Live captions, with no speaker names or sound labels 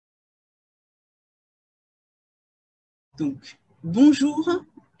Donc, bonjour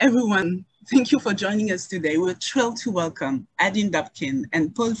everyone. Thank you for joining us today. We're thrilled to welcome Adin Dobkin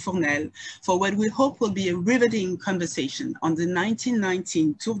and Paul Fournel for what we hope will be a riveting conversation on the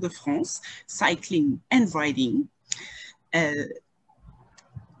 1919 Tour de France, cycling and riding.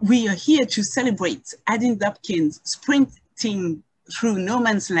 We are here to celebrate Adin Dobkin's sprinting through no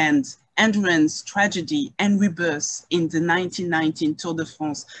man's land, endurance, tragedy, and rebirth in the 1919 Tour de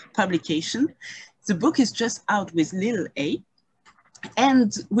France publication. The book is just out with little a.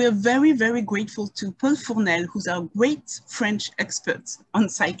 And we're very, very grateful to Paul Fournel, who's our great French expert on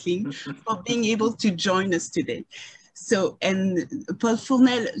cycling, for being able to join us today. So, and Paul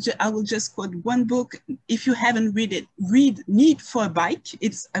Fournel, I will just quote one book. If you haven't read it, read Need for a Bike.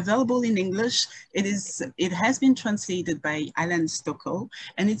 It's available in English. It has been translated by Allan Stoekl,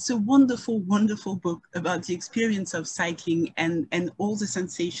 and it's a wonderful, wonderful book about the experience of cycling and all the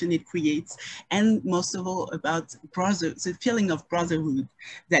sensation it creates, and most of all about the feeling of brotherhood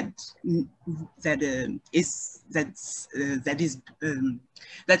that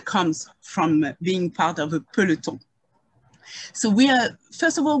comes from being part of a peloton. So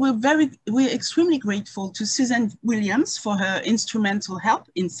first of all, we're extremely grateful to Susan Williams for her instrumental help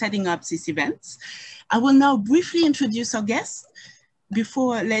in setting up this event. I will now briefly introduce our guests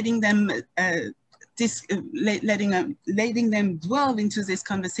before letting them delve into this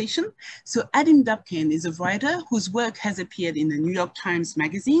conversation. So Adin Dobkin is a writer whose work has appeared in the New York Times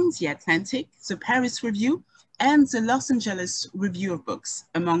Magazine, The Atlantic, the Paris Review, and the Los Angeles Review of Books,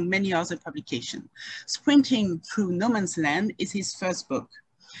 among many other publications. Sprinting Through No Man's Land is his first book.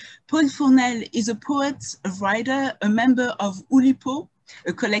 Paul Fournel is a poet, a writer, a member of Oulipo,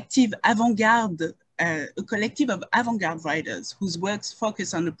 a collective of avant-garde writers whose works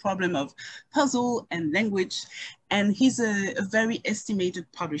focus on the problem of puzzle and language, and he's a very estimated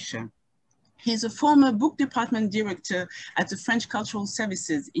publisher. He's a former book department director at the French Cultural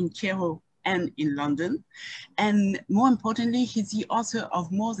Services in Cairo and in London. And more importantly, he's the author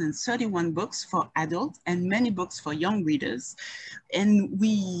of more than 31 books for adults and many books for young readers. And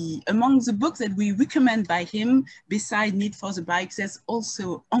among the books that we recommend by him, beside Need for the Bike, there's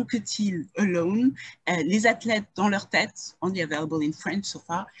also Anquetil Alone, Les Athlètes dans leur tête, only available in French so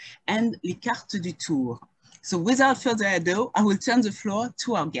far, and Les Cartes du Tour. So without further ado, I will turn the floor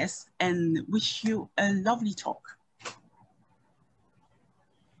to our guests and wish you a lovely talk.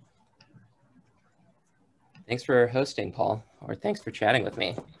 Thanks for hosting, Paul, or thanks for chatting with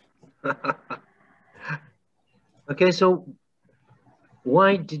me. Okay, so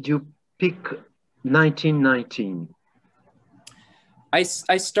why did you pick 1919? I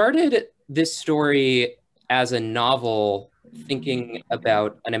started this story as a novel thinking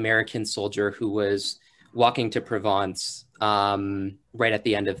about an American soldier who was walking to Provence right at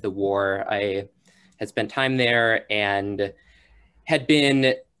the end of the war. I had spent time there and had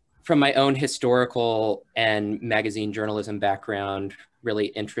been, from my own historical and magazine journalism background, really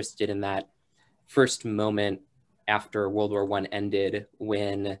interested in that first moment after World War I ended,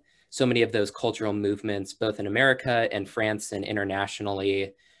 when so many of those cultural movements, both in America and France and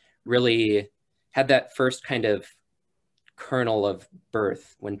internationally, really had that first kind of kernel of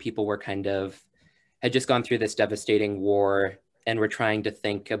birth, when people were had just gone through this devastating war and were trying to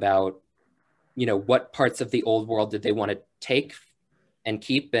think about, what parts of the old world did they want to take and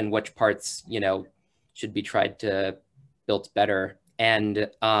keep, and which parts, should be tried to build better. And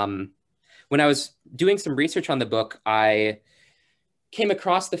when I was doing some research on the book, I came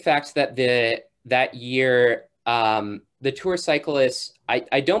across the fact that that year, the Tour cyclists,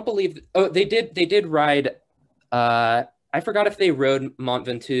 I don't believe, they did ride, I forgot if they rode Mont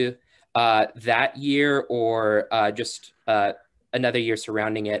Ventoux that year or just another year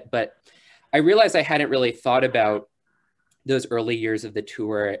surrounding it. But I realized I hadn't really thought about those early years of the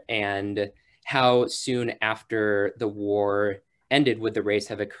tour and how soon after the war ended would the race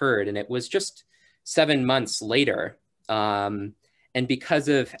have occurred. And it was just 7 months later. And because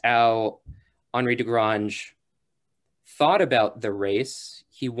of how Henri de Grange thought about the race,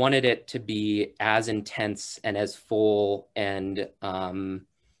 he wanted it to be as intense and as full and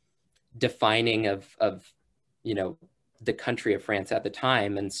defining of the country of France at the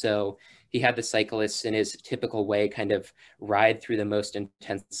time. And so he had the cyclists in his typical way kind of ride through the most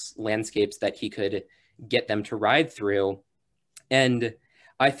intense landscapes that he could get them to ride through. And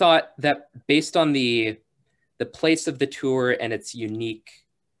I thought that based on the place of the tour and its unique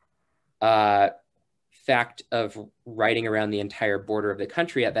fact of riding around the entire border of the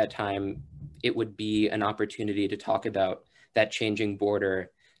country at that time, it would be an opportunity to talk about that changing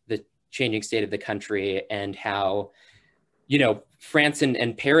border, the changing state of the country, and how you know, France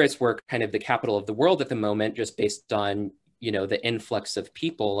and Paris were kind of the capital of the world at the moment, just based on, you know, the influx of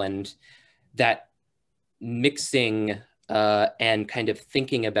people, and that mixing and kind of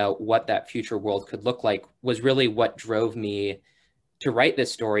thinking about what that future world could look like was really what drove me to write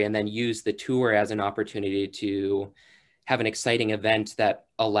this story, and then use the tour as an opportunity to have an exciting event that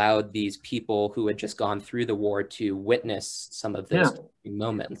allowed these people who had just gone through the war to witness some of those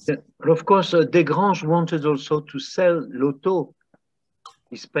moments. Yeah. But of course, Desgrange wanted also to sell L'Auto,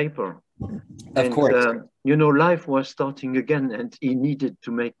 his paper. Of course. You know, life was starting again, and he needed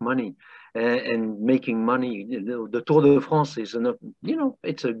to make money. And making money, the Tour de France is you know,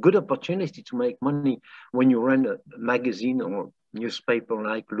 it's a good opportunity to make money when you run a magazine or newspaper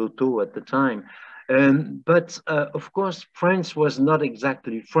like L'Auto at the time. But of course, France was not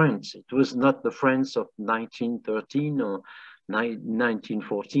exactly France. It was not the France of 1913 or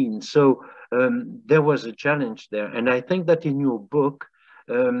 1914. So there was a challenge there. And I think that in your book,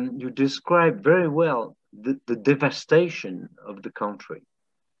 you describe very well the devastation of the country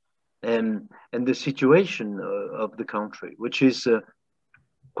and the situation of the country, which is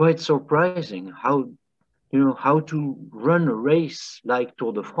quite surprising. How, you know, how to run a race like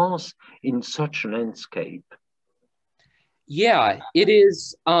Tour de France in such a landscape. Yeah, it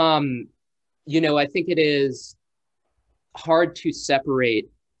is, you know, I think it is hard to separate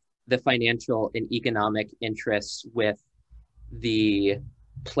the financial and economic interests with the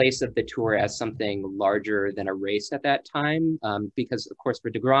place of the tour as something larger than a race at that time. Because of course for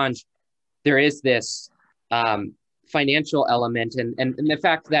Desgrange, there is this financial element, and the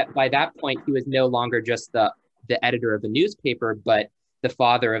fact that by that point he was no longer just the editor of a newspaper, but the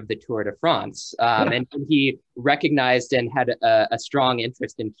father of the Tour de France. And he recognized and had a strong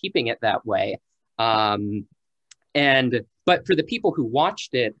interest in keeping it that way. But for the people who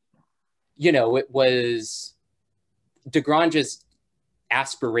watched it, you know, it was Desgrange's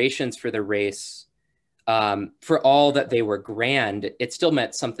aspirations for the race, for all that they were grand, it still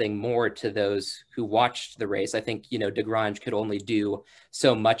meant something more to those who watched the race. I think, you know, Desgrange could only do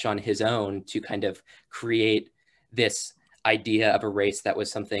so much on his own to kind of create this idea of a race that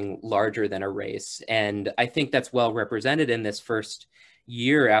was something larger than a race. And I think that's well represented in this first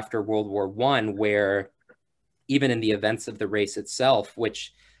year after World War I, where even in the events of the race itself,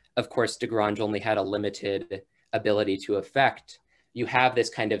 which of course Desgrange only had a limited ability to affect, you have this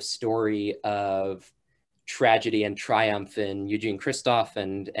kind of story of tragedy and triumph in Eugene Christophe,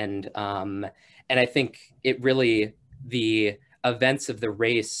 and I think it really, the events of the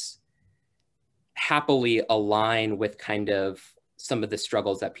race happily align with kind of some of the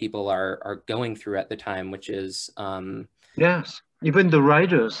struggles that people are going through at the time, which is yes, even the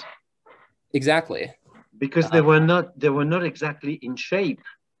riders, exactly, because they were not exactly in shape.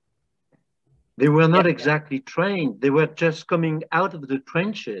 They were not exactly trained. They were just coming out of the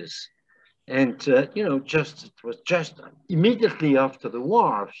trenches. And, you know, it was just immediately after the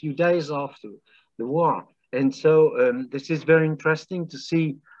war, a few days after the war. And so this is very interesting to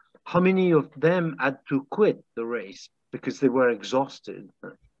see how many of them had to quit the race because they were exhausted.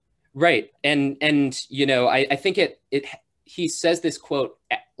 Right. And you know, I think he says this quote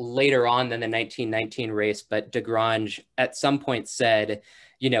later on than the 1919 race, but Desgrange at some point said,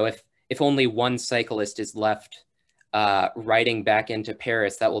 you know, if only one cyclist is left riding back into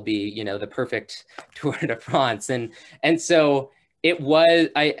Paris, that will be, you know, the perfect Tour de France. And so it was,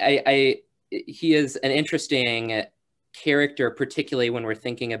 he is an interesting character, particularly when we're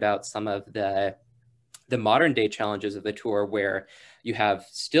thinking about some of the modern day challenges of the tour, where you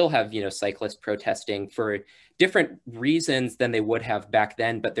still have, you know, cyclists protesting for different reasons than they would have back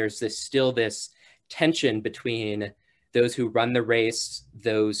then. But there's still this tension between those who run the race,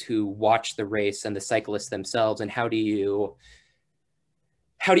 those who watch the race, and the cyclists themselves. And how do you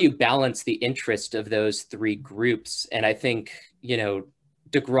balance the interest of those three groups? And I think, you know,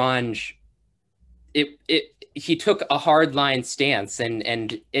 Desgrange, he took a hardline stance,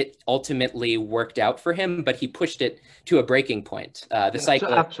 and it ultimately worked out for him, but he pushed it to a breaking point.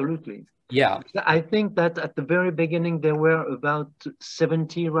 Absolutely. Yeah. I think that at the very beginning, there were about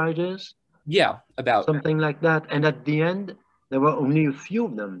 70 riders. Yeah, about something like that. And at the end, there were only a few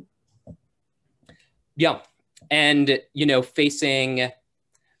of them. Yeah. And, you know, facing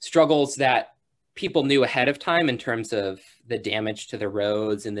struggles that people knew ahead of time in terms of the damage to the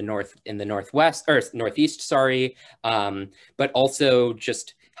roads in the northeast, sorry. But also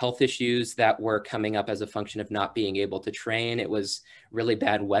just health issues that were coming up as a function of not being able to train. It was really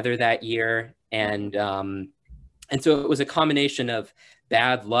bad weather that year. And so it was a combination of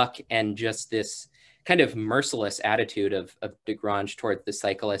bad luck and just this kind of merciless attitude of Desgrange towards the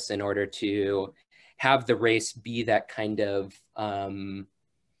cyclists in order to have the race be that kind of,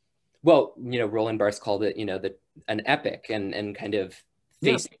 well, you know, Roland Barthes called it, you know, an epic and kind of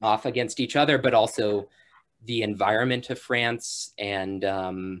facing off against each other, but also the environment of France and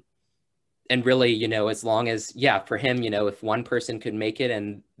really, you know, as long as, yeah, for him, you know, if one person could make it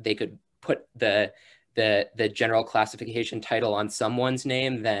and they could put the general classification title on someone's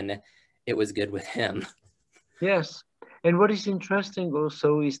name, then it was good with him. Yes. And what is interesting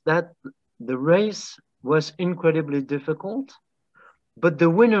also is that the race was incredibly difficult, but the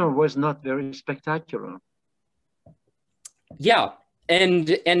winner was not very spectacular. Yeah. And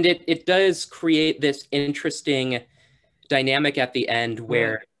it does create this interesting dynamic at the end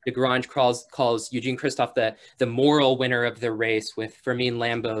where de Grange calls Eugene Christophe the moral winner of the race, with Fermin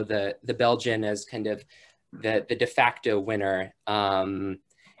Lambeau, the Belgian, as kind of the de facto winner.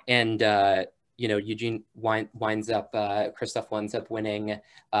 You know, Eugene Christophe winds up winning,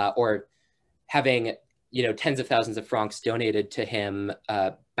 or having, you know, tens of thousands of francs donated to him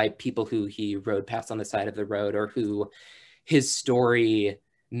by people who he rode past on the side of the road, or who his story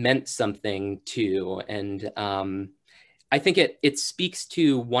meant something to. And I think it speaks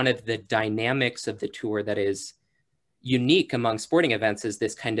to one of the dynamics of the tour that is unique among sporting events, is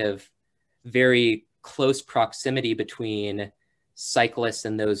this kind of very close proximity between cyclists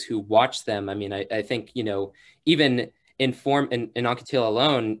and those who watch them. I mean, I think, you know, even in Anquetil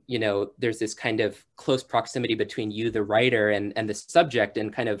alone, you know, there's this kind of close proximity between you, the writer, and the subject,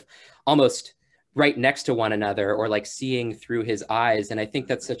 and kind of almost right next to one another, or like seeing through his eyes. And I think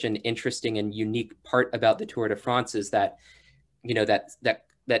that's such an interesting and unique part about the Tour de France, is that, you know,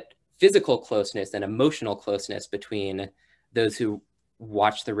 that physical closeness and emotional closeness between those who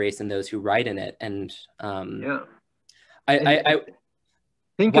watch the race and those who ride in it. And I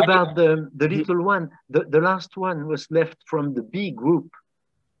think about the little one. The last one was left from the B group.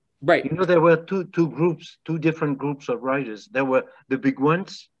 Right. You know, there were two groups, two different groups of riders. There were the big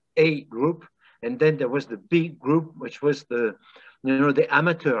ones, A group, and then there was the B group, which was the, you know, the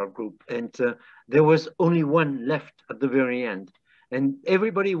amateur group. And there was only one left at the very end. And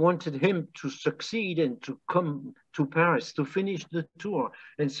everybody wanted him to succeed and to come to Paris to finish the tour.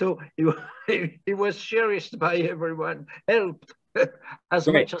 And so he was cherished by everyone, helped as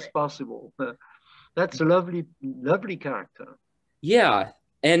much as possible. That's a lovely, lovely character. Yeah.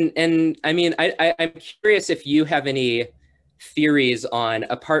 And I mean, I'm curious if you have any theories on,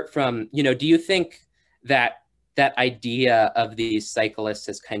 apart from, you know, do you think that idea of these cyclists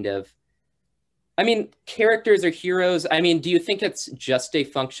as kind of, I mean, characters or heroes, I mean, do you think it's just a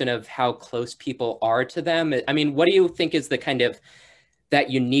function of how close people are to them? I mean, what do you think is the kind of that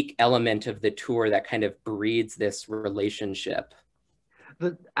unique element of the tour that kind of breeds this relationship?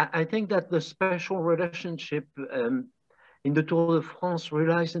 I think that the special relationship in the Tour de France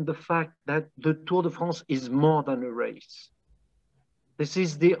relies in the fact that the Tour de France is more than a race. This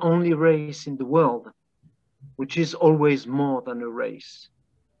is the only race in the world which is always more than a race.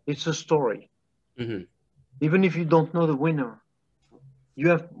 It's a story. Mm-hmm. Even if you don't know the winner, you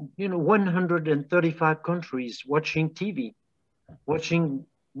have, you know, 135 countries watching TV, watching,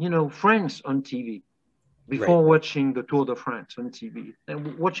 you know, France on TV before watching the Tour de France on TV,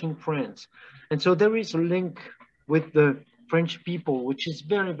 and watching France. And so there is a link with the French people, which is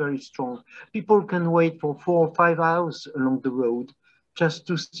very, very strong. People can wait for 4 or 5 hours along the road just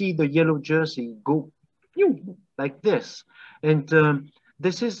to see the yellow jersey go like this. And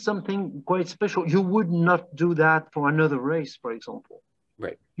this is something quite special. You would not do that for another race, for example.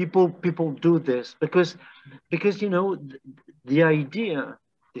 Right. People do this because you know, the idea,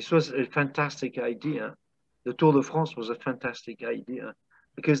 this was a fantastic idea. The Tour de France was a fantastic idea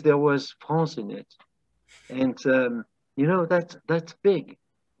because there was France in it. And you know, that's big.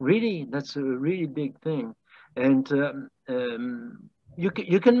 Really, that's a really big thing. And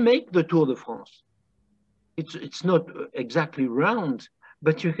you can make the Tour de France. It's not exactly round,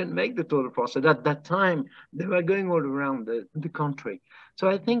 but you can make the Tour de France. And at that time, they were going all around the country. So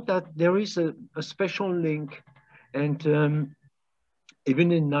I think that there is a special link. And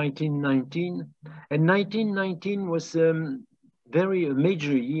even in 1919, and 1919 was a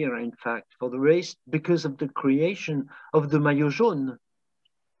major year, in fact, for the race because of the creation of the maillot jaune.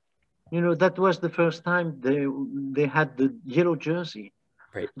 You know, that was the first time they had the yellow jersey.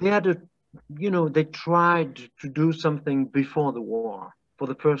 Right. They had you know, they tried to do something before the war for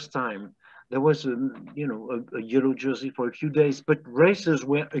the first time. There was you know, a yellow jersey for a few days, but racers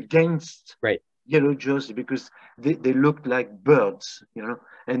were against yellow jersey because they looked like birds, you know,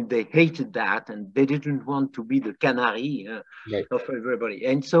 and they hated that, and they didn't want to be the canary of everybody.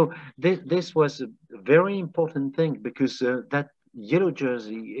 And so this was a very important thing because that yellow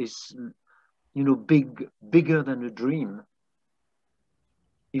jersey is you know, bigger than a dream,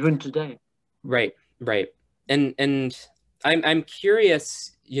 even today. Right, right. And I'm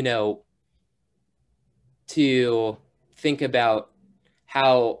curious, you know, to think about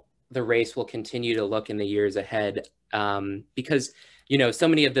how the race will continue to look in the years ahead, because, you know, so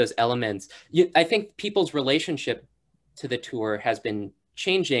many of those elements, I think people's relationship to the tour has been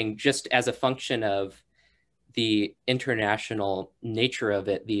changing just as a function of the international nature of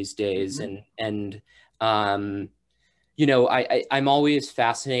it these days. And you know, I'm always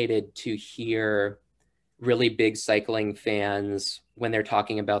fascinated to hear really big cycling fans when they're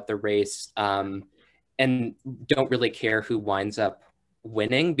talking about the race, and don't really care who winds up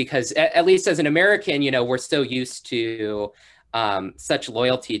winning, because at least as an American, you know, we're so used to such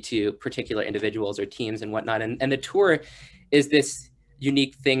loyalty to particular individuals or teams and whatnot. And the tour is this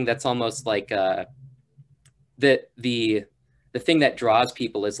unique thing that's almost like the thing that draws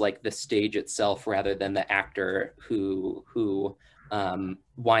people is like the stage itself rather than the actor who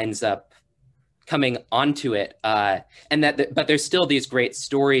winds up coming onto it. And that, but there's still these great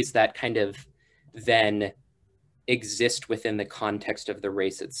stories that kind of then exist within the context of the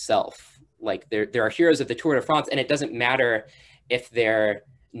race itself. Like there are heroes of the Tour de France, and it doesn't matter if they're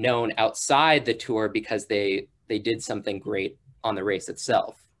known outside the tour because they did something great on the race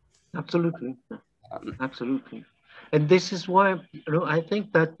itself. Absolutely, absolutely. And this is why, you know, I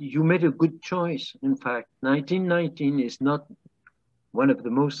think that you made a good choice. In fact, 1919 is not one of the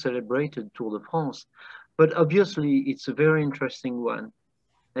most celebrated Tour de France, but obviously it's a very interesting one.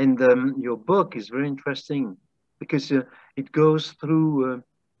 And your book is very interesting because it goes through,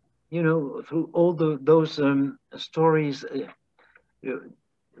 you know, through all those stories.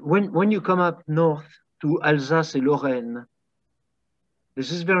 When you come up north to Alsace and Lorraine,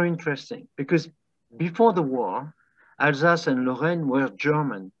 this is very interesting because before the war, Alsace and Lorraine were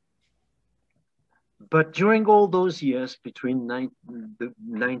German. But during all those years between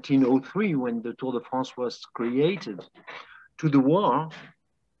 1903, when the Tour de France was created, to the war,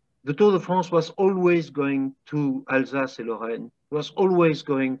 the Tour de France was always going to Alsace and Lorraine, was always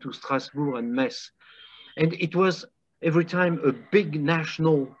going to Strasbourg and Metz. And it was every time a big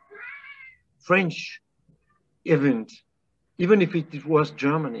national French event, even if it was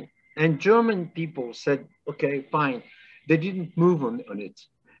Germany. And German people said, okay, fine. They didn't move on it.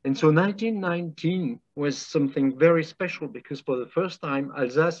 And so 1919 was something very special because for the first time,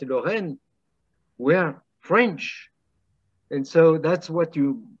 Alsace and Lorraine were French. And so that's what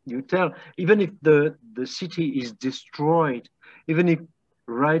you tell. Even if the city is destroyed, even if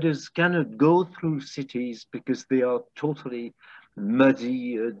riders cannot go through cities because they are totally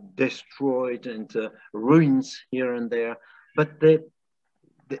muddy, destroyed, and ruins here and there, but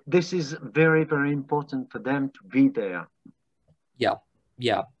this is very, very important for them to be there. Yeah,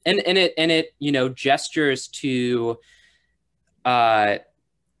 yeah, and it you know, gestures to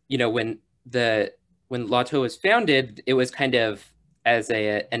you know, when Lotto was founded, it was kind of as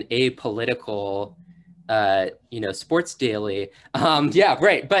an apolitical you know, sports daily. Yeah,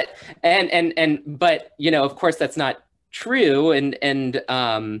 right. But but you know, of course, that's not true. And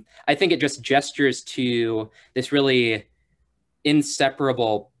I think it just gestures to this really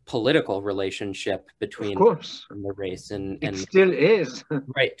inseparable political relationship between the race and it still is.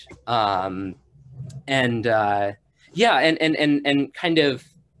 Right. Yeah, and kind of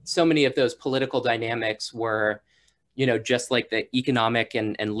so many of those political dynamics were, you know, just like the economic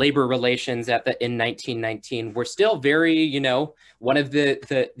and labor relations in 1919 were still very, you know, one of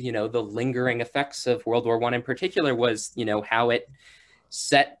the you know, the lingering effects of World War I in particular was, you know, how it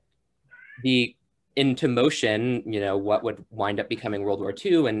set into motion, you know, what would wind up becoming World War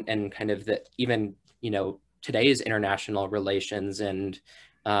II and kind of the even, you know, today's international relations. And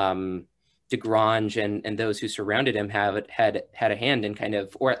de Grange and those who surrounded him had a hand in kind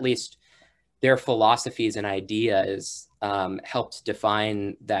of, or at least their philosophies and ideas helped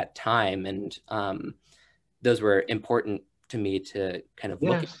define that time. And those were important to me to kind of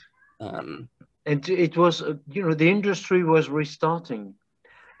look at. And it was, you know, the industry was restarting,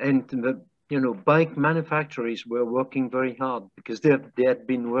 and the, you know, bike manufacturers were working very hard because they had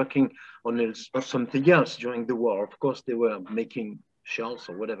been working on something else during the war. Of course, they were making shells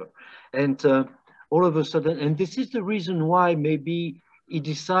or whatever. And all of a sudden, and this is the reason why maybe he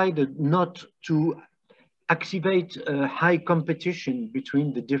decided not to activate a high competition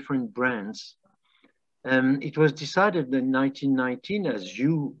between the different brands. It was decided in 1919, as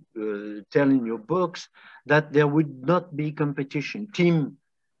you tell in your books, that there would not be competition.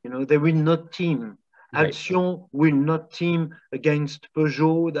 You know, they will not team. Right. Alcyon will not team against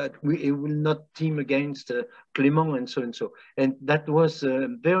Peugeot, that it will not team against Clément, and so and so. And that was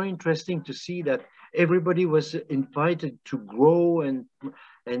very interesting to see that everybody was invited to grow and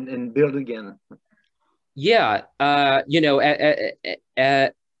build again. Yeah,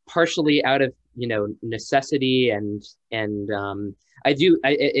 partially out of necessity, and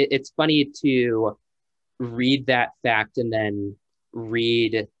it's funny to read that fact and then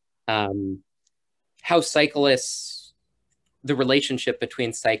read how the relationship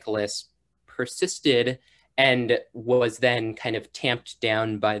between cyclists persisted and was then kind of tamped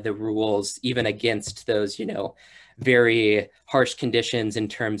down by the rules, even against those, very harsh conditions in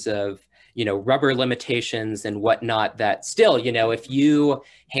terms of, rubber limitations and whatnot, that still, if you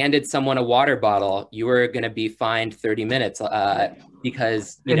handed someone a water bottle, you were going to be fined 30 minutes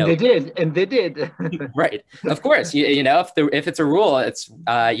because, they did. Right. Of course, if it's a rule, it's,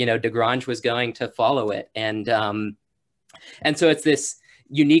 Desgrange was going to follow it. And so it's this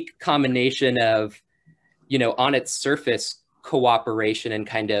unique combination of, on its surface, cooperation and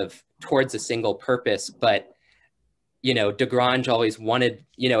kind of towards a single purpose, but Desgrange always wanted,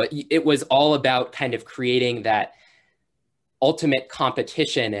 it was all about kind of creating that ultimate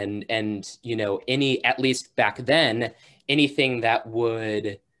competition, and at least back then, anything that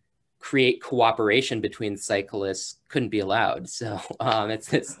would create cooperation between cyclists couldn't be allowed. So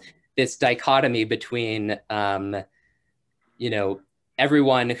it's this dichotomy between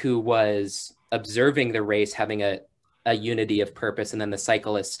everyone who was observing the race having a unity of purpose, and then the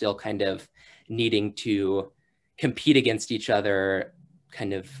cyclists still kind of needing to compete against each other,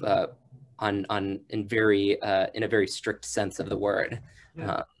 kind of in a very strict sense of the word.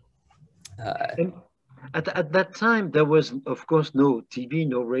 Yeah. And at that time, there was, of course, no TV,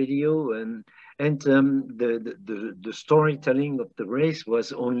 no radio, and the storytelling of the race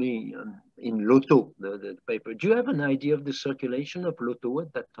was only in Loto, the paper. Do you have an idea of the circulation of Loto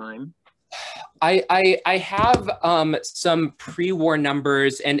at that time? I have some pre-war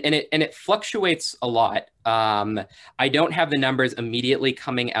numbers, and it fluctuates a lot. I don't have the numbers immediately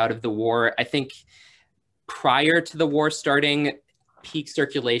coming out of the war. I think prior to the war starting, peak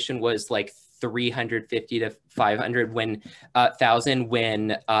circulation was like 350 to 500 thousand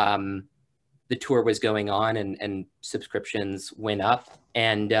when the tour was going on, and subscriptions went up.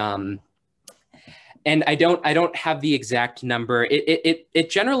 And I don't have the exact number. It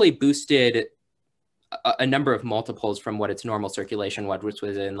generally boosted a number of multiples from what its normal circulation was, which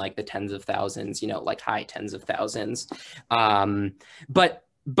was in like the tens of thousands, like high tens of thousands. But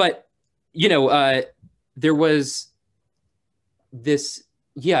there was this,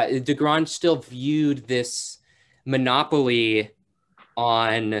 Desgrange still viewed this monopoly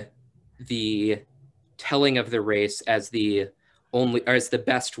on the telling of the race as the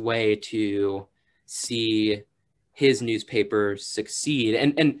best way to see his newspaper succeed.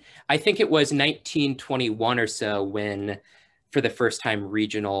 And I think it was 1921 or so when, for the first time,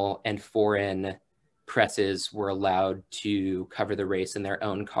 regional and foreign presses were allowed to cover the race in their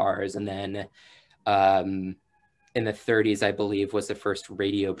own cars. And then in the 30s, I believe, was the first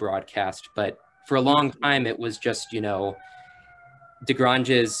radio broadcast. But for a long time, it was just,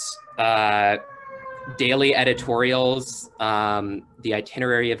 Desgrange's daily editorials, the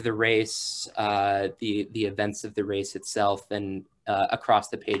itinerary of the race, the events of the race itself, and across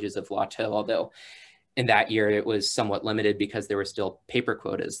the pages of Loto, although in that year it was somewhat limited because there were still paper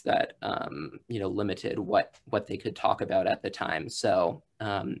quotas that limited what they could talk about at the time. So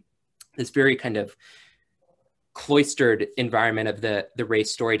this very kind of cloistered environment of the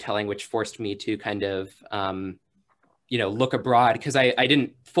race storytelling, which forced me to kind of look abroad, because I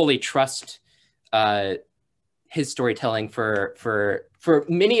didn't fully trust his storytelling for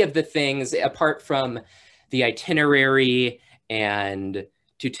many of the things, apart from the itinerary and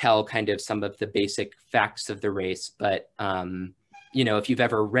to tell kind of some of the basic facts of the race. But if you've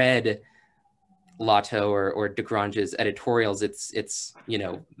ever read Loto or Desgrange's editorials, it's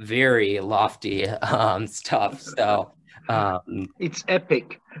very lofty stuff. So it's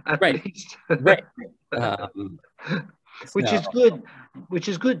epic, at right, least. right. Which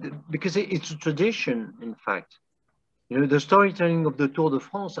is good because it's a tradition. In fact, the storytelling of the Tour de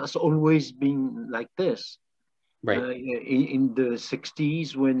France has always been like this. Right. In the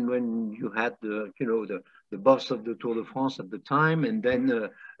 60s, when you had the boss of the Tour de France at the time, and then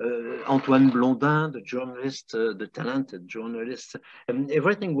Antoine Blondin, the journalist, the talented journalist, and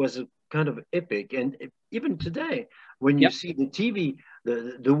everything was a kind of epic. And even today, when you see the TV,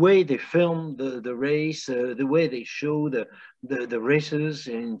 the way they film the race, the way they show the races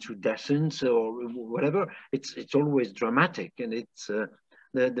into descents or whatever, it's always dramatic, and it's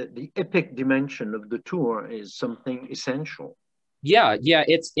the epic dimension of the tour is something essential. Yeah, yeah,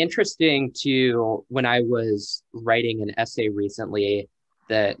 it's interesting to, when I was writing an essay recently,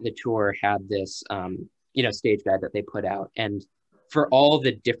 the tour had this stage guide that they put out, and for all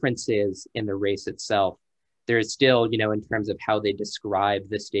the differences in the race itself, there's still, in terms of how they describe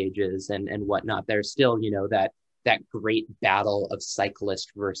the stages and whatnot, there's still, that great battle of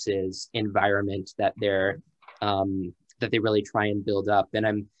cyclist versus environment that they really try and build up.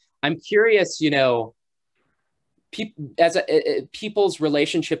 And I'm curious, people's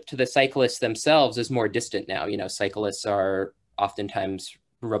relationship to the cyclists themselves is more distant now. Cyclists are oftentimes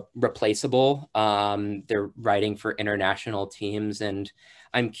replaceable. They're riding for international teams, and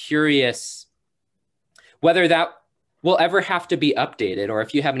I'm curious whether that will ever have to be updated, or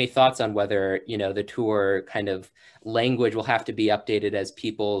if you have any thoughts on whether, the tour kind of language will have to be updated as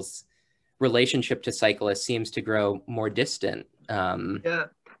people's relationship to cyclists seems to grow more distant. Yeah,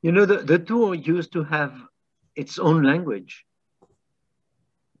 the tour used to have its own language.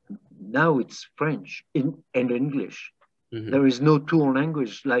 Now it's French and English. Mm-hmm. There is no tour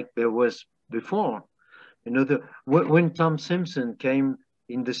language like there was before. When Tom Simpson came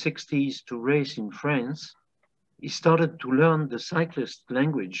in the 60s to race in France, he started to learn the cyclist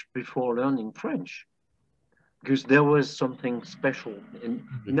language before learning French, because there was something special. And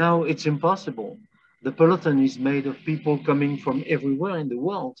mm-hmm. Now it's impossible. The peloton is made of people coming from everywhere in the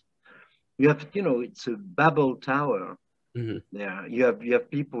world. You have, it's a Babel tower. Mm-hmm. There, you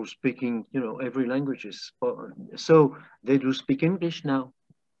have people speaking, every languages. So they do speak English now.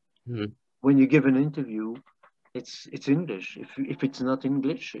 Mm-hmm. When you give an interview, it's English. If it's not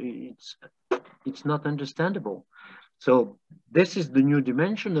English, it's not understandable. So this is the new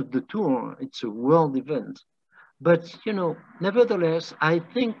dimension of the tour. It's a world event. But, nevertheless, I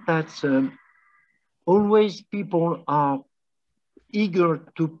think that always people are eager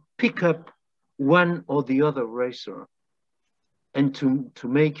to pick up one or the other racer and to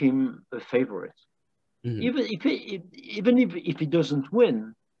make him a favorite. Mm-hmm. Even if he doesn't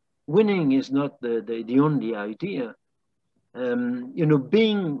win, winning is not the only idea.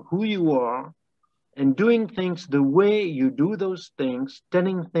 Being who you are and doing things the way you do those things,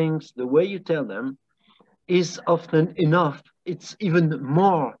 telling things the way you tell them, is often enough. It's even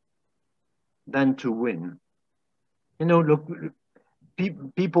more than to win. Look,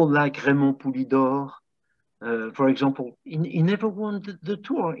 people like Raymond Poulidor, for example, he never won the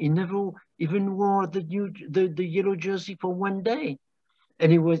tour. He never even wore the yellow jersey for one day,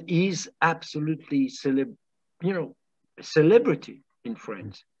 and he's absolutely a celebrity in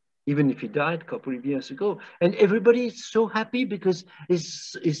France, even if he died a couple of years ago. And everybody is so happy because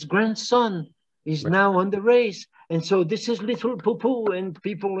his grandson is now on the race. And so this is little Popo, and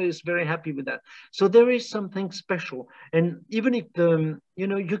people is very happy with that. So there is something special. And even if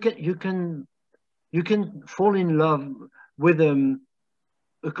you can fall in love with a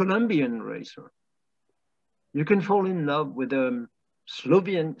Colombian racer. You can fall in love with a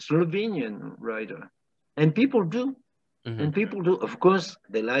Slovenian rider. And people do. Mm-hmm. And people do. Of course,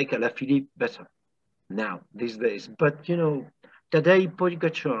 they like Alaphilippe better now, these days. But, Tadej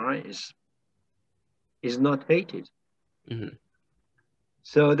Pogačar is not hated. Mm-hmm.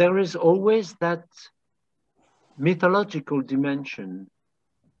 So there is always that mythological dimension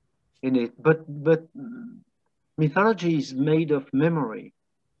in it, but mythology is made of memory,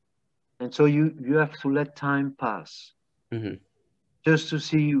 and so you have to let time pass, mm-hmm. just to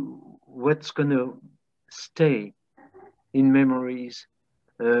see what's going to stay in memories,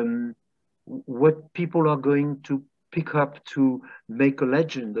 what people are going to pick up to make a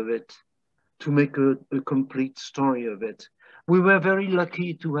legend of it, to make a complete story of it. We were very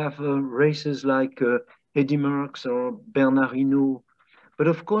lucky to have races like Eddy Merckx or Bernard Hinault, but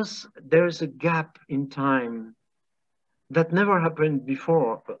of course there's a gap in time that never happened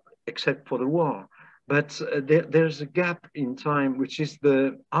before, except for the war. But there's a gap in time, which is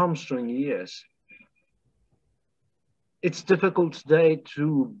the Armstrong years. It's difficult today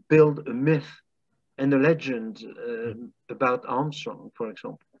to build a myth and a legend about Armstrong, for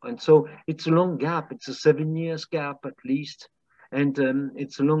example. And so it's a long gap. It's a 7 years gap at least. And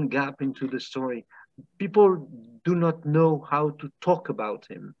it's a long gap into the story. People do not know how to talk about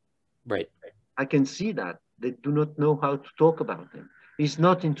him. Right. I can see that. They do not know how to talk about him. He's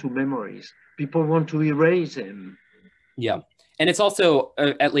not into memories. People want to erase him. Yeah. And it's also,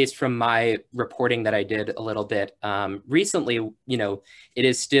 at least from my reporting that I did a little bit recently, it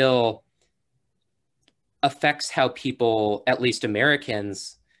is still affects how people, at least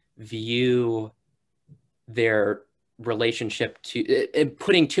Americans, view their relationship to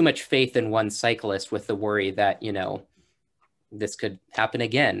putting too much faith in one cyclist with the worry that, this could happen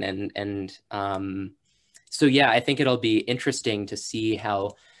again. So yeah, I think it'll be interesting to see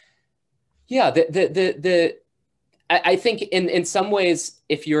how, yeah, I think in some ways,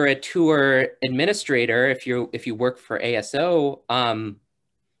 if you're a tour administrator, if you work for ASO,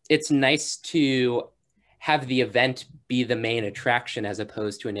 it's nice to have the event be the main attraction as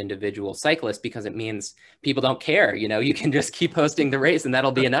opposed to an individual cyclist, because it means people don't care. You know, you can just keep hosting the race and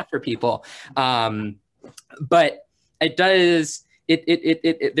that'll be enough for people. But it does,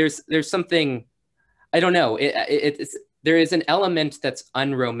 there's something, I don't know, there is an element that's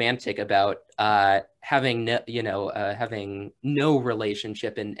unromantic about having no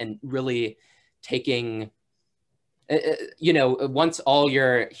relationship and really taking, once all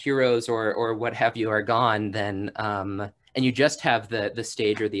your heroes or what have you are gone, then and you just have the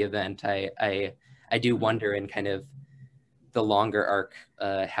stage or the event. I do wonder in kind of the longer arc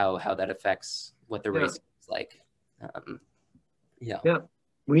how that affects what the race is like. Yeah,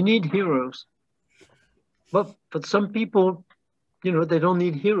 we need heroes, but for some people, they don't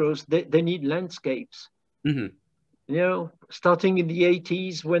need heroes. They need landscapes. Mm-hmm. Starting in the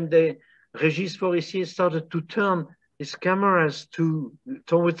 80s, when the Régis Forestier started to turn his cameras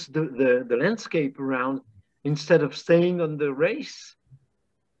towards the landscape around instead of staying on the race.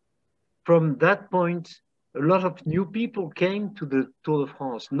 From that point, a lot of new people came to the Tour de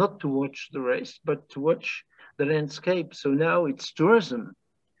France, not to watch the race, but to watch the landscape. So now it's tourism.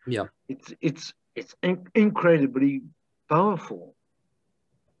 Yeah, it's incredibly powerful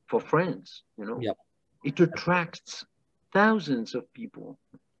for France. Yeah. It attracts thousands of people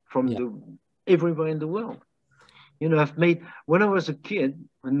from everywhere in the world. When I was a kid,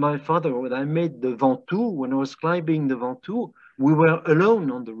 when I made the Ventoux, when I was climbing the Ventoux, we were alone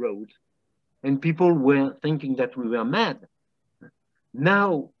on the road and people were thinking that we were mad.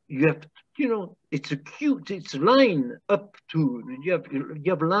 Now you have, it's a line up to, you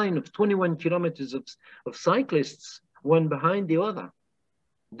have a line of 21 kilometers of cyclists, one behind the other.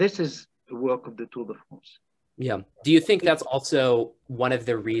 This is the work of the Tour de France. Yeah. Do you think that's also one of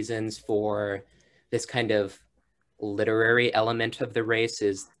the reasons for this kind of literary element of the race,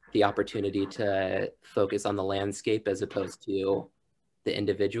 is the opportunity to focus on the landscape as opposed to the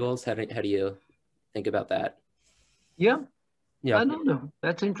individuals? How do you think about that? Yeah. I don't know.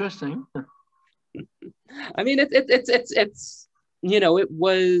 That's interesting. I mean, it's it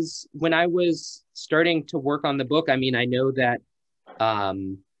was when I was starting to work on the book. I mean, I know that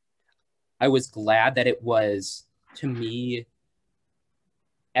I was glad that it was, to me,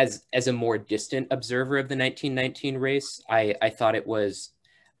 as a more distant observer of the 1919 race, I thought it was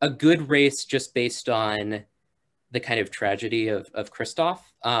a good race just based on the kind of tragedy of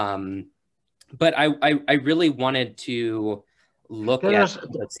Christophe. But I really wanted to look tell at us a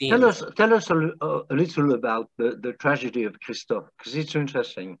little about the tragedy of Christophe, because it's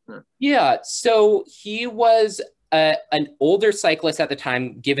interesting. Yeah, so he was an older cyclist at the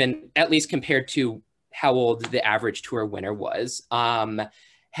time, given, at least compared to how old the average tour winner was.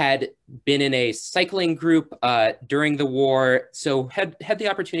 Had been in a cycling group during the war, so had the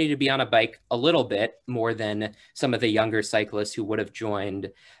opportunity to be on a bike a little bit more than some of the younger cyclists who would have joined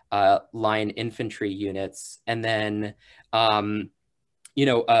line infantry units. And then, a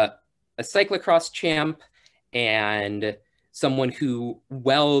cyclocross champ and someone who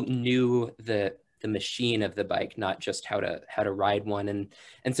well knew the machine of the bike, not just how to ride one.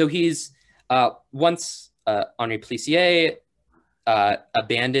 And so he's once Henri Plissier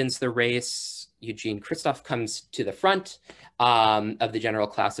abandons the race, Eugene Christophe comes to the front of the general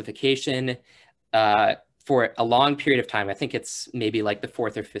classification for a long period of time. I think it's maybe like the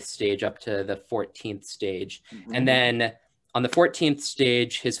 4th or 5th stage up to the 14th stage. Mm-hmm. And then on the 14th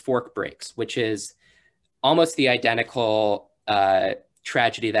stage, his fork breaks, which is almost the identical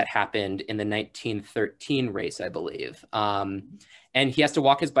tragedy that happened in the 1913 race, I believe. And he has to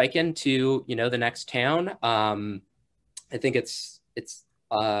walk his bike into, the next town. I think it's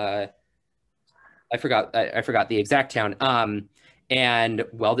I forgot the exact town, and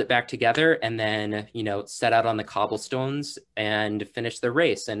weld it back together, and then set out on the cobblestones and finish the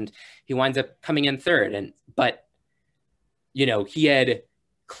race. And he winds up coming in third. But he had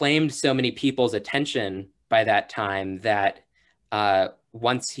claimed so many people's attention by that time that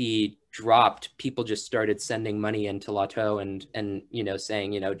once he dropped, people just started sending money into Lotto and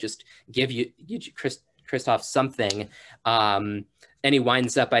saying just give you Christophe something, and he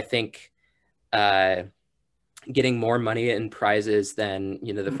winds up, I think, getting more money and prizes than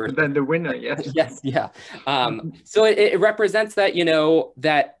the winner. Yes. Yes. Yeah. So it represents that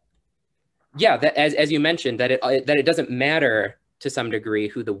that as you mentioned, that it doesn't matter to some degree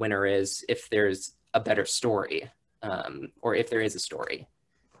who the winner is if there's a better story. or if there is a story.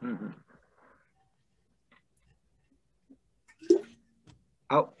 Mm-hmm.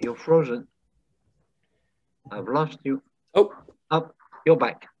 Oh, you're frozen. I've lost you. Oh, you're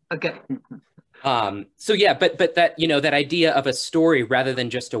back. Okay. So yeah, but that, you know, that idea of a story rather than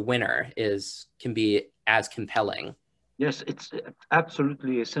just a winner can be as compelling. Yes, it's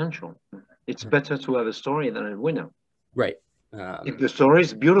absolutely essential. It's better to have a story than a winner. Right. If the story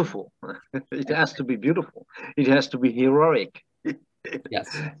is beautiful, it has to be beautiful. It has to be heroic.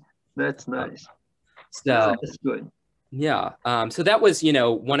 Yes. That's nice. So that's good. Yeah. So that was, you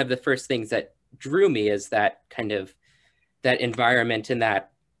know, one of the first things that drew me, is that kind of that environment and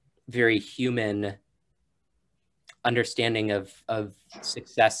that very human understanding of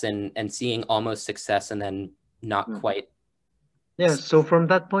success and seeing almost success and then not quite. Yeah. So from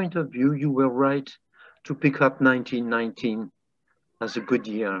that point of view, you were right to pick up 1919 as a good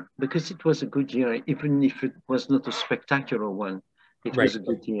year, because it was a good year, even if it was not a spectacular one. It was a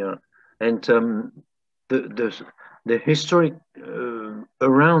good year, and the history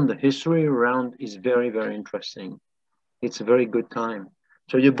around is very, very interesting. It's a very good time.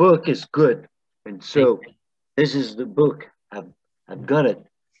 So your book is good, and so this is the book. I've got it.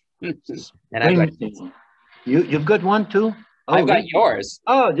 And I've got You've got one too. Oh, I've got yours.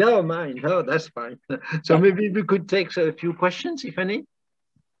 Oh, yeah, mine. Oh, that's fine. So maybe we could take a few questions, if any.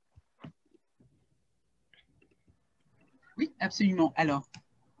 Oui, absolument. Alors,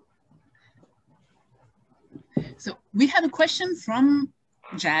 so we have a question from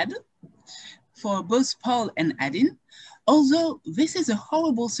Jad for both Paul and Adin. Although this is a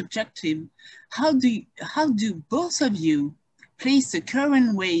horrible subjective, how do both of you place the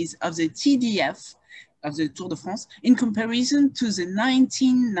current ways of the TDF, of the Tour de France, in comparison to the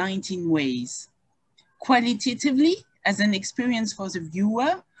 1919 ways? Qualitatively, as an experience for the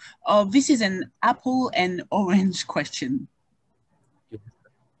viewer, or this is an apple and orange question?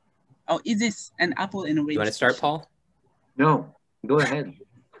 Or is this an apple and orange? You want to start, Paul? No, go ahead.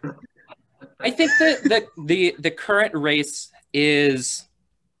 I think that the current race is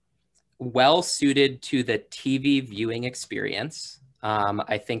well suited to the TV viewing experience.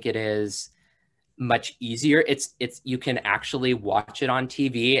 I think it is much easier. You can actually watch it on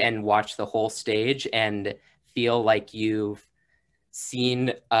TV and watch the whole stage and feel like you've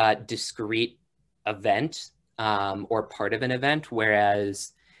seen a discrete event or part of an event,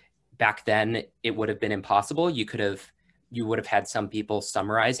 whereas back then it would have been impossible. You would have had some people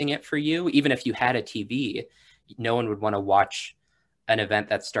summarizing it for you. Even if you had a TV, no one would want to watch an event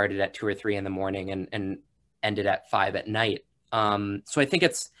that started at 2 or 3 in the morning and ended at 5 at night. So I think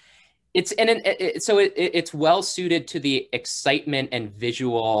it's well suited to the excitement and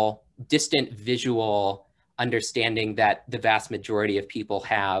distant visual understanding that the vast majority of people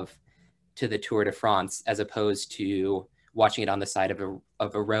have to the Tour de France, as opposed to watching it on the side of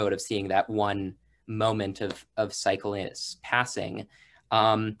a road, of seeing that one moment of cyclists passing.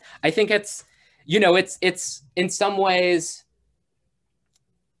 I think it's in some ways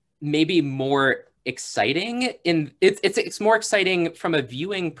maybe more exciting. It's more exciting from a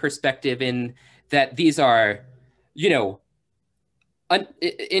viewing perspective, in that these are,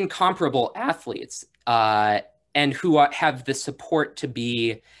 incomparable athletes, and who have the support to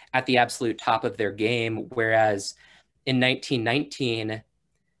be at the absolute top of their game. Whereas in 1919,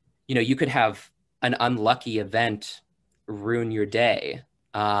 you could have an unlucky event ruin your day.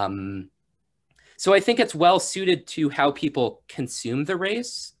 So I think it's well suited to how people consume the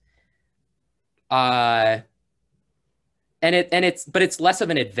race. But it's less of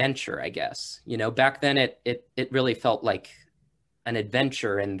an adventure, I guess. Back then it really felt like an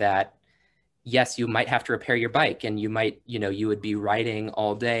adventure, in that, yes, you might have to repair your bike, and you might, you would be riding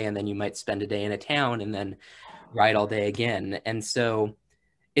all day, and then you might spend a day in a town and then ride all day again. And so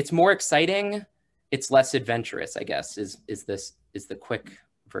it's more exciting. It's less adventurous, I guess, is the quick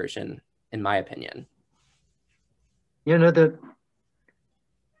version, in my opinion. The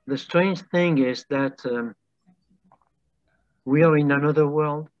strange thing is that we are in another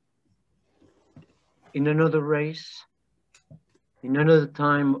world, in another race, in another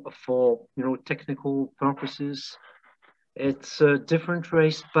time for, technical purposes. It's a different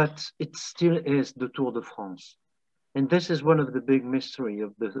race, but it still is the Tour de France. And this is one of the big mystery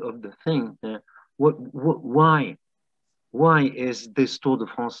of the thing. Why is this Tour de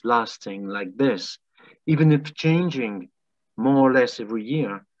France lasting like this? Even if changing more or less every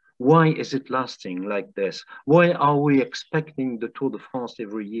year, why is it lasting like this? Why are we expecting the Tour de France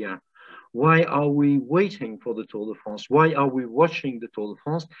every year? Why are we waiting for the Tour de France? Why are we watching the Tour de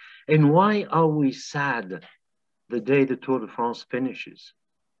France? And why are we sad the day the Tour de France finishes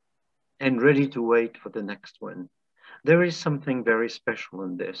and ready to wait for the next one? There is something very special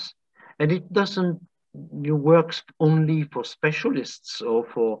in this. And it doesn't work only for specialists or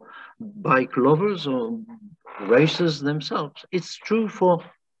for bike lovers or racers themselves. It's true for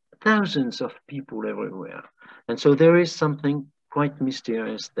thousands of people everywhere. And so there is something quite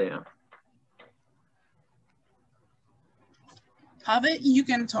mysterious there. Harvey, you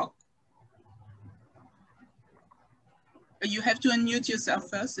can talk. You have to unmute yourself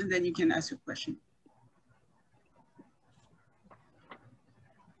first and then you can ask your question.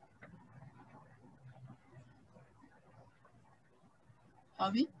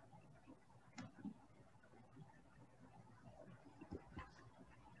 Harvey?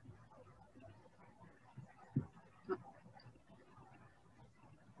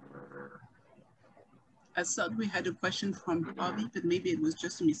 I thought we had a question from Harvey, but maybe it was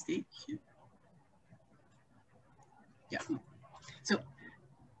just a mistake. Yeah. So,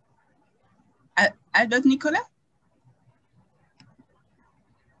 Albert Nicolas?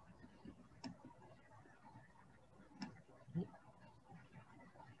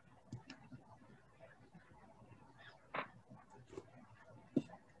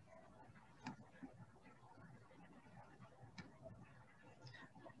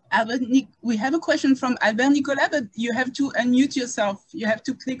 Albert, we have a question from Albert Nicolas, but you have to unmute yourself. You have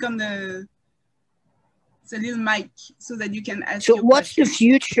to click on the little mic so that you can ask your question. So what's the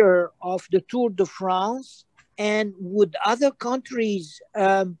future of the Tour de France? And would other countries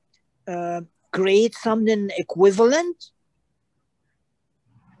create something equivalent?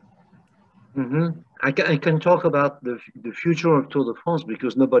 Mm-hmm. I can talk about the future of Tour de France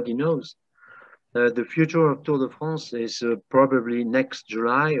because nobody knows. The future of Tour de France is probably next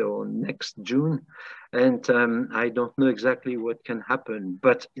July or next June. And I don't know exactly what can happen,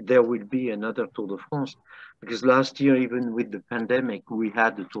 but there will be another Tour de France because last year, even with the pandemic, we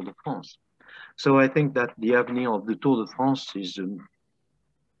had the Tour de France. So I think that the avenir of the Tour de France is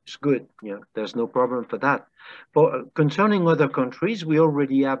good. Yeah, there's no problem for that. For concerning other countries, we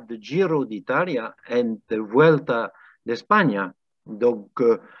already have the Giro d'Italia and the Vuelta de España.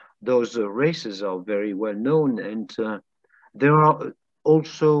 Those races are very well known, and there are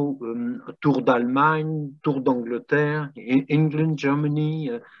also Tour d'Allemagne, Tour d'Angleterre, England,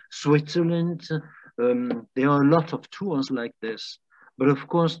 Germany, Switzerland. There are a lot of tours like this, but of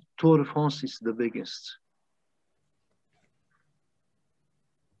course, Tour de France is the biggest.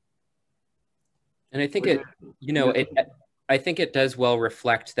 And I think I think it does well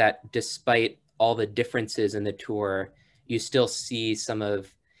reflect that despite all the differences in the tour, you still see some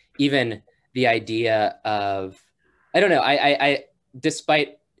of even the idea of, I don't know, I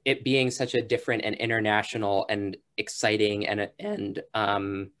despite it being such a different and international and exciting and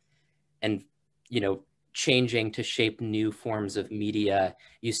you know, changing to shape new forms of media,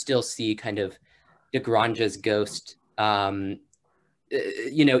 you still see kind of de Grange's ghost,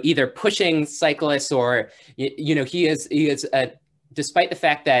 you know, either pushing cyclists or, you know, he is despite the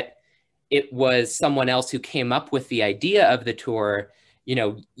fact that it was someone else who came up with the idea of the tour, you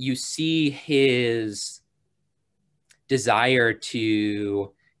know, you see his desire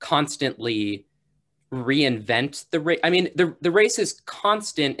to constantly reinvent the race. I mean, the race is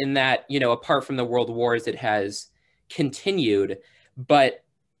constant in that, you know, apart from the world wars, it has continued. But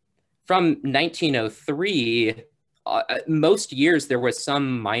from 1903, most years there was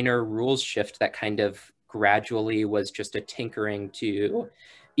some minor rules shift that kind of gradually was just a tinkering to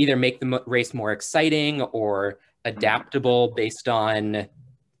either make the race more exciting or adaptable based on,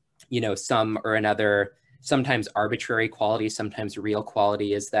 you know, some or another, sometimes arbitrary quality, sometimes real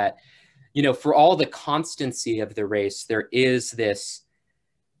quality. Is that, you know, for all the constancy of the race, there is this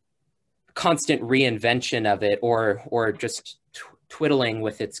constant reinvention of it, or just twiddling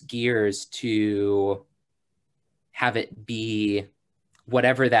with its gears to have it be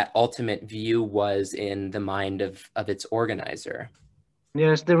whatever that ultimate view was in the mind of its organizer.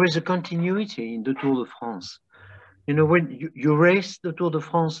 Yes, there is a continuity in the Tour de France. You know, when you race the Tour de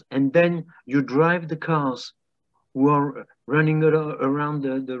France and then you drive the cars who are running around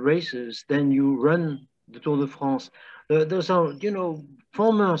the races, then you run the Tour de France. Those are, you know,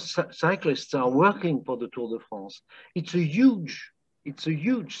 former cyclists are working for the Tour de France. It's a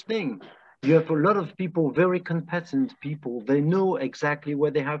huge thing. You have a lot of people, very competent people. They know exactly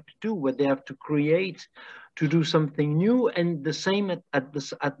what they have to do, what they have to create to do something new, and the same at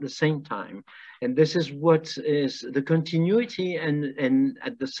the same time. And this is what is the continuity and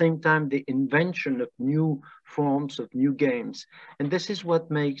at the same time the invention of new forms of new games. And this is what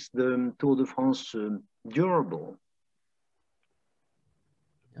makes the Tour de France durable.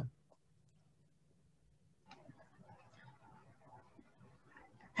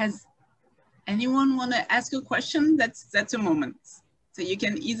 Has Anyone want to ask a question? That's a moment. So you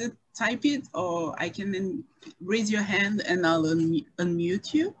can either type it or I can then raise your hand and I'll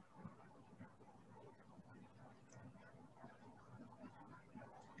unmute you.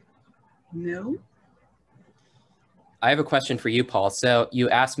 No? I have a question for you, Paul. So you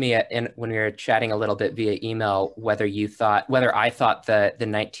asked me when we were chatting a little bit via email whether I thought the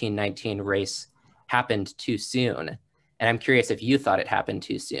 1919 race happened too soon. And I'm curious if you thought it happened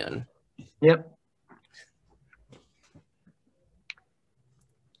too soon. Yep.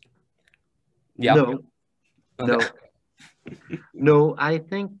 Yep. No. Okay. No, I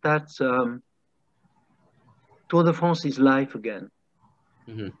think that Tour de France is life again.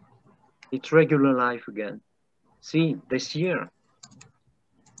 Mm-hmm. It's regular life again. See, this year,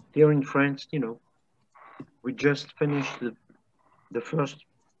 here in France, you know, we just finished the first,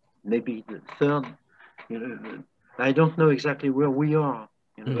 maybe the third, you know, I don't know exactly where we are,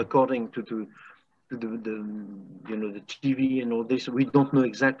 you know, according to the you know, the TV and all this. We don't know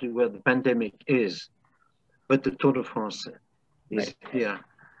exactly where the pandemic is, but the Tour de France is here.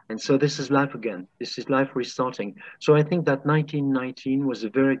 And so this is life again. This is life restarting. So I think that 1919 was a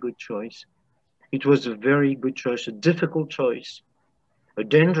very good choice. It was a very good choice, a difficult choice, a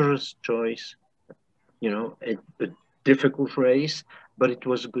dangerous choice, you know, a difficult race, but it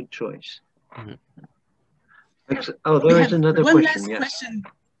was a good choice. Mm-hmm. Oh, there is another one question. Last yes. question.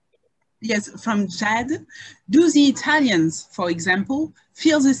 Yes, from Jad. Do the Italians, for example,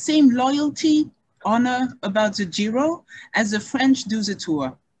 feel the same loyalty, honor about the Giro as the French do the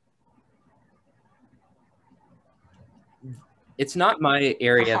Tour? It's not my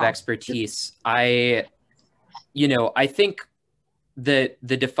area of expertise. I think the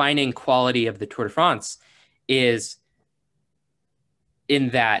defining quality of the Tour de France is in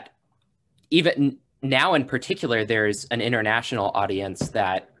that even now in particular, there's an international audience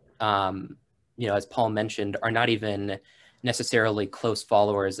that, as Paul mentioned, are not even necessarily close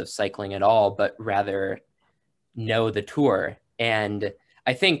followers of cycling at all, but rather know the Tour. And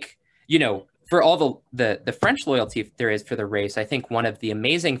I think, for all the French loyalty there is for the race, I think one of the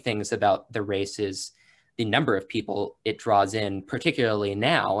amazing things about the race is the number of people it draws in, particularly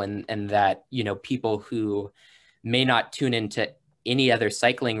now, and that, people who may not tune into any other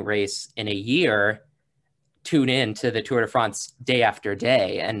cycling race in a year tune in to the Tour de France day after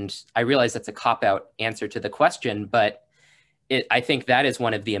day. And I realize that's a cop-out answer to the question, but I think that is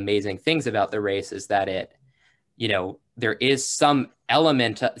one of the amazing things about the race, is that it, there is some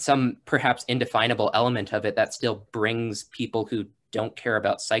element, some perhaps indefinable element of it that still brings people who don't care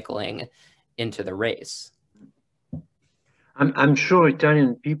about cycling into the race. I'm sure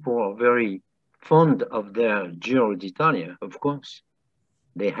Italian people are very fond of their Giro d'Italia, of course.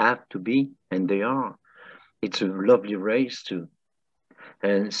 They have to be, and they are. It's a lovely race too.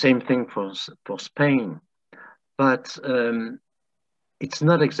 And same thing for Spain. But it's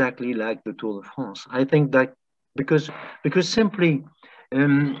not exactly like the Tour de France. I think that because simply,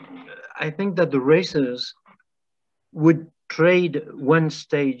 I think that the racers would trade one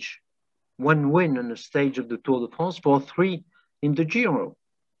win on a stage of the Tour de France for 3 in the Giro.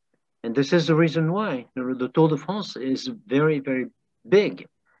 And this is the reason why the Tour de France is a very, very big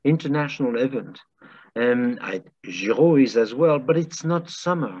international event. Giro is as well, but it's not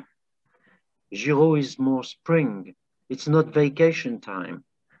summer. Giro is more spring. It's not vacation time.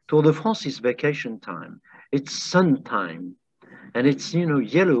 Tour de France is vacation time. It's sun time. And it's,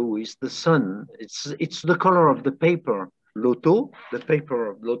 yellow is the sun. It's the color of the paper. Lotto, the paper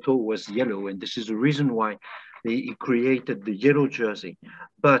of Lotto was yellow, and this is the reason why he created the yellow jersey.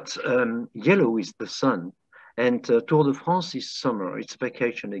 But yellow is the sun, and Tour de France is summer, it's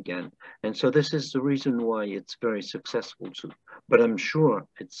vacation again. And so this is the reason why it's very successful too. But I'm sure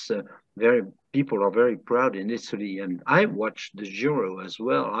it's people are very proud in Italy, and I watched the Giro as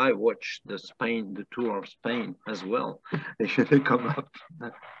well. I watched the Tour of Spain as well. They should come up.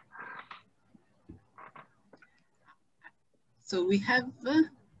 So we have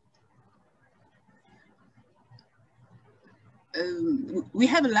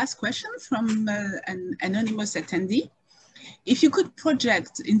a last question from an anonymous attendee. If you could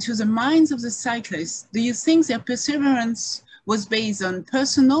project into the minds of the cyclists, do you think their perseverance was based on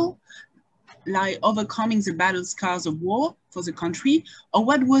personal, like overcoming the battle scars of war for the country, or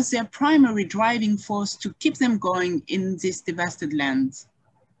what was their primary driving force to keep them going in this devastated land?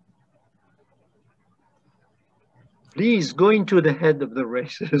 Please go into the head of the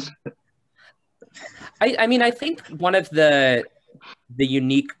races. I mean, I think one of the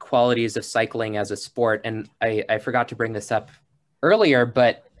unique qualities of cycling as a sport, and I forgot to bring this up earlier,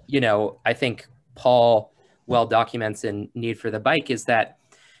 but, I think Paul well documents in Need for the Bike, is that,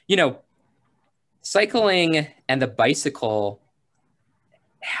 cycling and the bicycle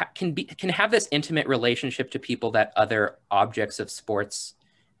can have this intimate relationship to people that other objects of sports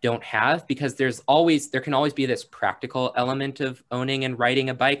don't have, because there can always be this practical element of owning and riding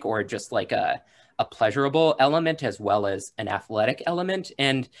a bike, or just like a pleasurable element as well as an athletic element.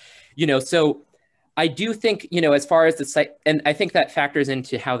 And, so I do think, as far as and I think that factors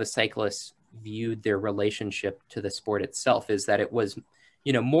into how the cyclists viewed their relationship to the sport itself, is that it was,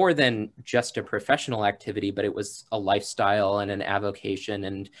 more than just a professional activity, but it was a lifestyle and an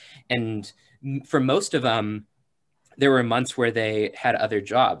avocation. And for most of them, there were months where they had other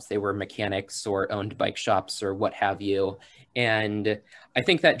jobs. They were mechanics or owned bike shops or what have you. And I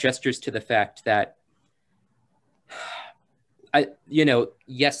think that gestures to the fact that,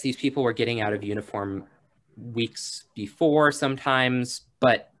 yes, these people were getting out of uniform weeks before sometimes,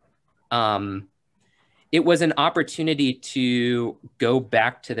 but it was an opportunity to go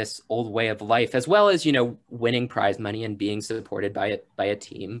back to this old way of life, as well as, winning prize money and being supported by a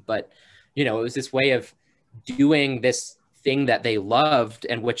team. But, it was this way of doing this thing that they loved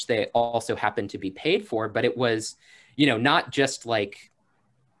and which they also happened to be paid for. But it was, not just like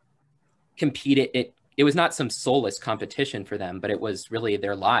it was not some soulless competition for them, but it was really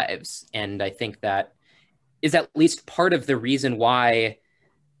their lives. And I think that is at least part of the reason why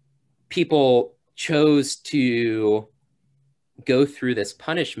people chose to go through this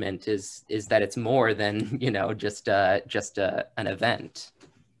punishment, is that it's more than, just an event.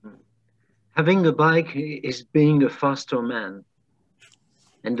 Having a bike is being a faster man.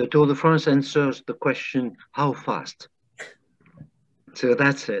 And the Tour de France answers the question, how fast? So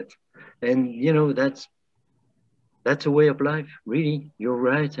that's it. And, that's a way of life, really. You're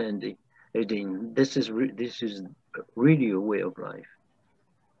right, Adin. This is really a way of life.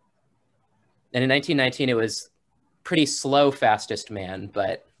 And in 1919, it was pretty slow fastest man,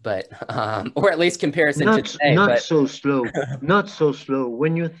 but or at least comparison to today. Not so slow, not so slow.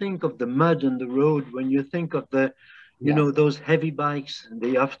 When you think of the mud on the road, when you think of the, those heavy bikes,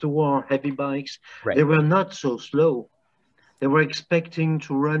 the after-war heavy bikes, right, they were not so slow. They were expecting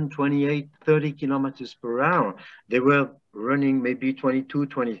to run 28, 30 kilometers per hour. They were running maybe 22,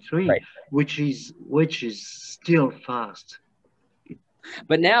 23, right, which is still fast.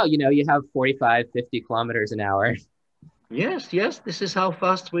 But now, you have 45, 50 kilometers an hour. Yes, this is how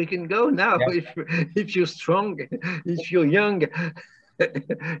fast we can go now. Yeah. If you're strong, if you're young,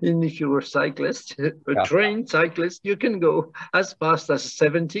 and if you're a cyclist, a trained cyclist, you can go as fast as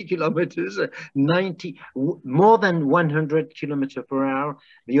 70 kilometers, 90, more than 100 kilometers per hour.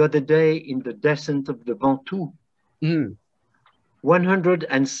 The other day in the descent of the Ventoux,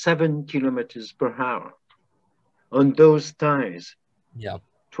 107 kilometers per hour on those tires.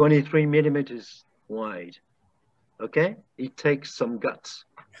 23 millimeters wide. Okay, it takes some guts.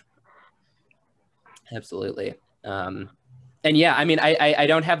 Absolutely. And yeah, I mean, I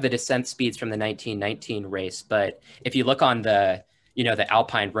don't have the descent speeds from the 1919 race, but if you look on the, the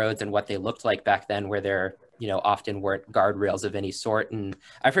Alpine roads and what they looked like back then, where there, often weren't guardrails of any sort. And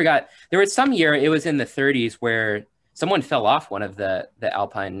I forgot, there was some year, it was in the 30s, where someone fell off one of the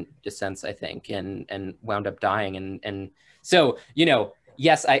Alpine descents, I think, and wound up dying. And so,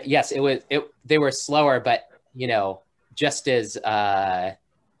 yes, they were slower, but, just as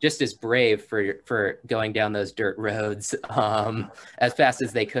brave for going down those dirt roads as fast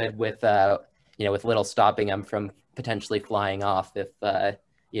as they could, with with little stopping them from potentially flying off if they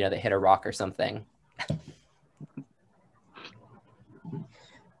hit a rock or something.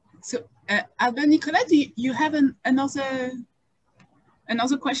 So Albert, Nicolas, do you have another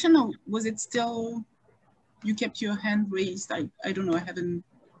question, or was it still, you kept your hand raised? I don't know, I haven't.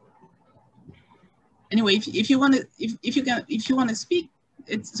 Anyway, if you want to speak,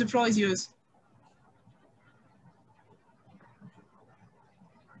 the floor is yours.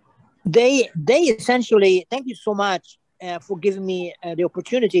 They essentially, thank you so much for giving me the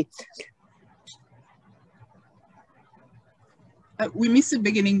opportunity. We missed the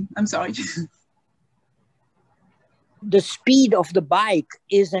beginning, I'm sorry. The speed of the bike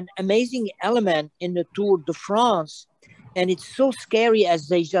is an amazing element in the Tour de France. And it's so scary, as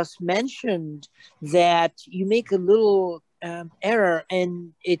they just mentioned, that you make a little error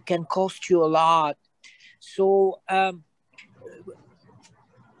and it can cost you a lot. So and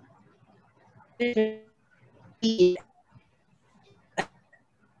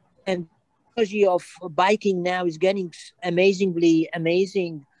technology of biking now is getting amazingly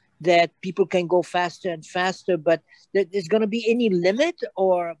amazing, that people can go faster and faster, but there's going to be any limit,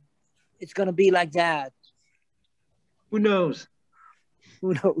 or it's going to be like that? Who knows?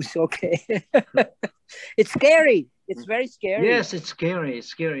 Okay. It's scary. It's very scary. Yes, it's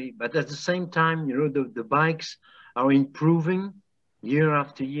scary. But at the same time, you know, the bikes are improving year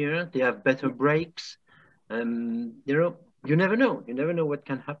after year. They have better brakes. You know, you never know. You never know what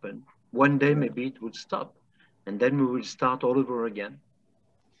can happen. One day, maybe it will stop. And then we will start all over again.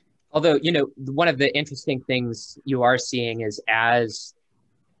 Although, you know, one of the interesting things you are seeing is as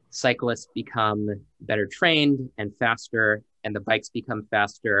cyclists become better trained and faster, and the bikes become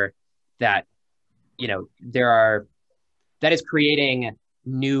faster, that, you know, that is creating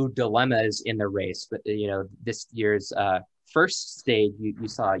new dilemmas in the race. But, you know, this year's first stage, you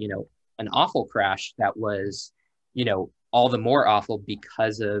saw, you know, an awful crash that was, you know, all the more awful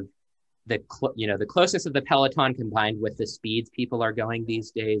because of the closeness of the peloton combined with the speeds people are going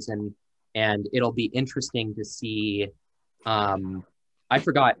these days. And it'll be interesting to see. I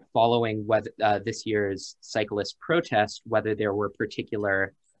forgot, following whether this year's cyclist protest, whether there were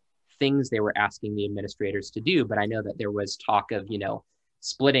particular things they were asking the administrators to do, but I know that there was talk of, you know,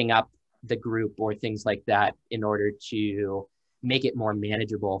 splitting up the group or things like that in order to make it more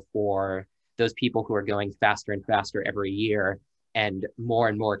manageable for those people who are going faster and faster every year and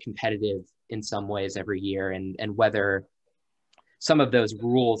more competitive in some ways every year, and whether some of those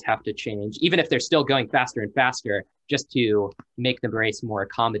rules have to change, even if they're still going faster and faster, just to make the race more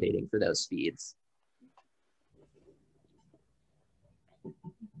accommodating for those speeds.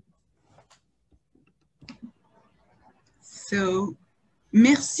 So,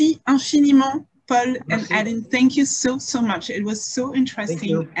 merci infiniment, Paul and Adin. Thank you so much. It was so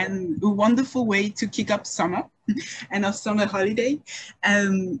interesting and a wonderful way to kick up summer and our summer holiday.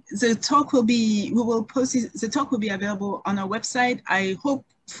 The talk will be available on our website. I hope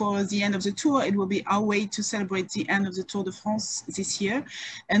for the end of the tour, it will be our way to celebrate the end of the Tour de France this year,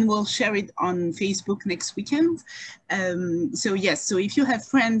 and we'll share it on Facebook next weekend. So yes, so if you have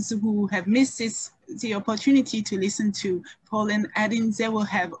friends who have missed the opportunity to listen to Paul and Adin, they will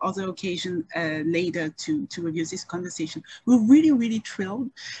have other occasion later to review this conversation. We're really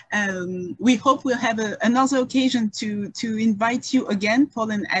thrilled. We hope we'll have another occasion to invite you again,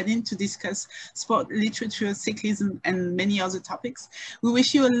 Paul and Adin, to discuss sport, literature, cyclism, and many other topics. We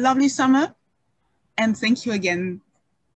wish you a lovely summer, and thank you again.